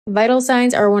Vital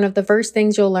signs are one of the first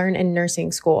things you'll learn in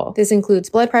nursing school. This includes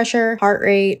blood pressure, heart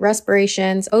rate,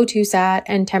 respirations, O2 sat,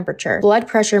 and temperature. Blood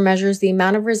pressure measures the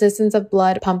amount of resistance of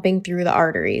blood pumping through the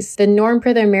arteries. The norm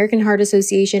per the American Heart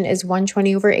Association is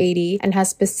 120/80 and has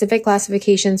specific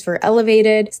classifications for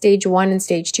elevated, stage 1 and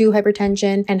stage 2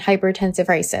 hypertension, and hypertensive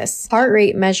crisis. Heart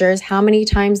rate measures how many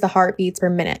times the heart beats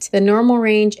per minute. The normal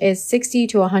range is 60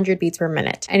 to 100 beats per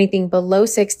minute. Anything below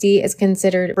 60 is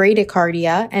considered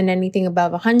bradycardia, and anything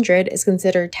above 100 is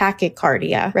considered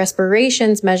tachycardia.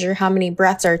 Respirations measure how many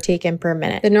breaths are taken per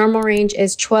minute. The normal range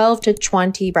is 12 to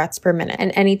 20 breaths per minute,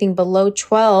 and anything below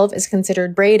 12 is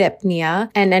considered bradypnea,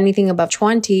 and anything above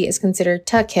 20 is considered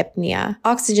tachypnea.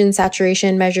 Oxygen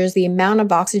saturation measures the amount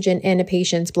of oxygen in a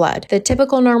patient's blood. The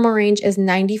typical normal range is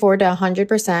 94 to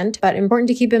 100%, but important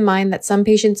to keep in mind that some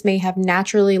patients may have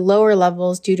naturally lower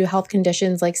levels due to health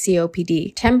conditions like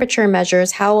COPD. Temperature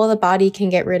measures how well the body can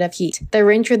get rid of heat. The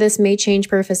range for this may change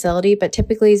per facility, but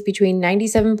typically is between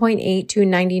 97.8 to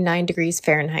 99 degrees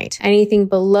Fahrenheit. Anything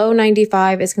below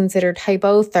 95 is considered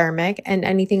hypothermic, and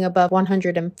anything above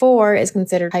 104 is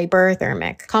considered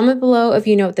hyperthermic. Comment below if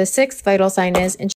you know what the sixth vital sign is, and